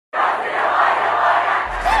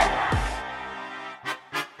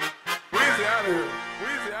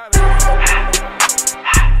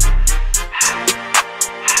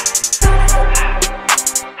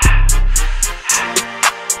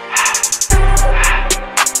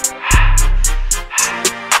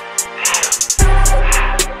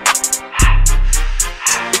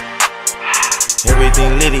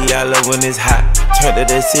Everything litty, I love when it's hot. Turned to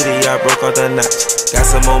the city, I broke off the notch. Got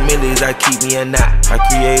some more millies, I keep me a knot. I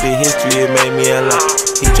created history, it made me a lot.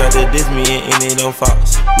 He tried to diss me and it don't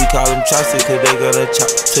false. We call them chopsticks cause they gonna chop.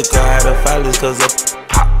 Took her out of filers cause of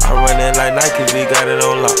pop. I run it like Nike, we got it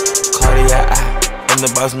on lock. Cardiac eye, I'm the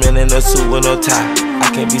boss man in a suit with no tie. I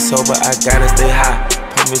can't be sober, I gotta stay high.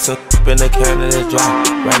 Put me some in the can and it's dry.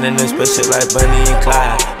 Riding this special like Bunny and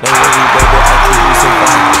Clyde. Don't worry baby, I keep you some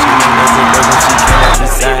fire. She knows it better, she cannot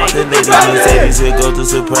decide. The lady Mercedes here go to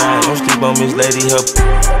surprise. Don't sleep on Miss Lady, her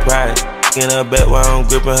pride. In her back while I'm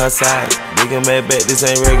gripping her sides. Big and mad back, this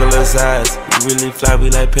ain't regular size. We really fly, we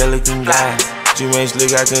like pelican guys. She range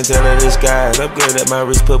slick, I can tell her the skies. Upgrade at my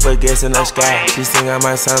wrist, put her gas in the sky. She sing I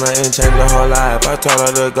might sign her and change her whole life. I taught her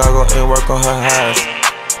to goggle and work on her highs.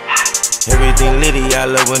 Everything litty, I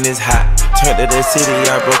love when it's hot. Turned to the city,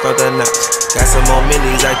 I broke off the notch. Got some more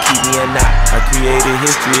millies, I keep me a knot. I created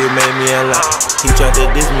history, it made me a lot. He tried to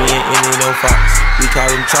diss me and it ain't no fox. We call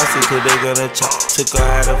them chopsticks cause they gonna chop. Took her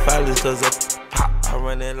out of filers cause of pop. I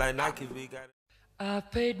run it like Nike, we got it. I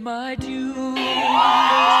paid my dues.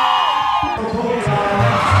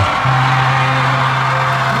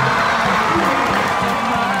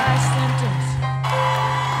 My sentence,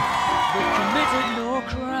 but committed no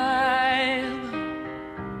crime.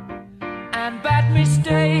 And bad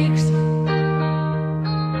mistakes,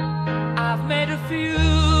 I've made a few.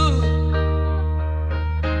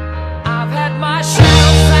 I've had my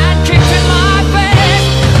shadows and kicks in my face,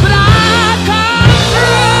 but I've come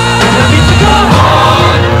through. I need to go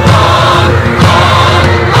on, on.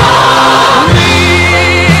 We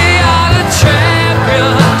are the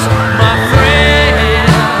champions, my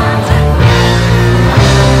friends,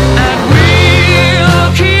 and we'll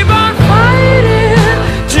keep on fighting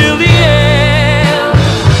till the end.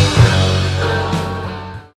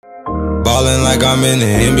 Ballin' like I'm in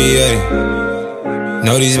the NBA.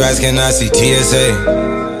 Know these rats cannot see TSA.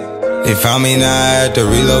 They found me, now I had to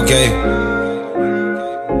relocate.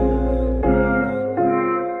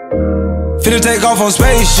 Finna take off on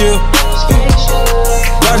spaceship.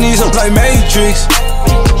 Y'all need some like Matrix.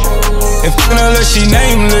 And f***ing her like she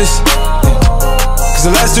nameless. Cause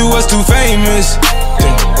the last two was too famous.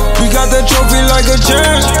 We got that trophy like a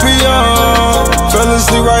champion. Fell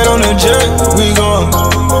asleep right on the jet, we gone.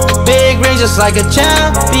 Big range just like a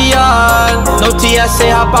champion. No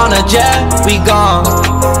TSA, hop on a jet, we gone.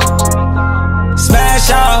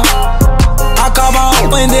 Smash out. I call my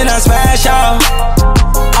home and then I smash out.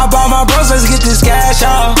 I bought my bros, let's get this cash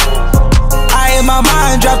out. I in my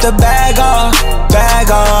mind, drop the bag off,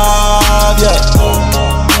 yeah.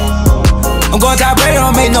 I'm going top rate,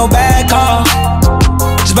 don't make no bad call.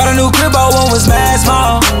 Just bought a new crib, but one was mad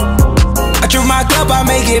small. I trip my cup, I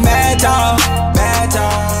make it mad tall, mad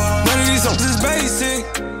tall. None of these songs is basic.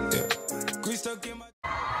 Yeah. Grease stuck in my.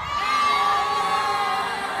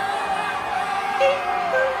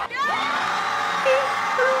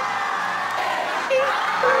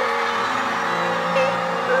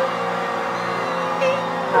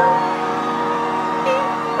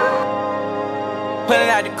 Pulling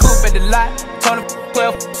out the coupe at the lot, told him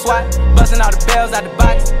 12 SWAT, busting all the bells out the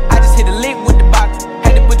box. I just hit a lick with the box,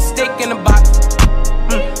 had to put the stick in the box.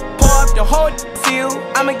 Pour up the whole field,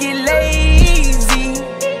 I'ma get lazy.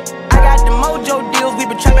 I got the mojo deals, we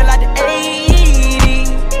been trapping like the 80s.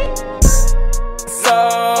 So,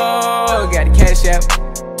 got the cash out,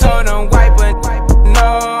 told them wipe it, no,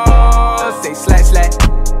 say slash slash.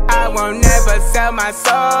 I won't never sell my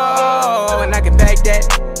soul, and I can back that.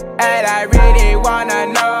 And I really wanna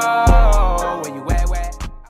know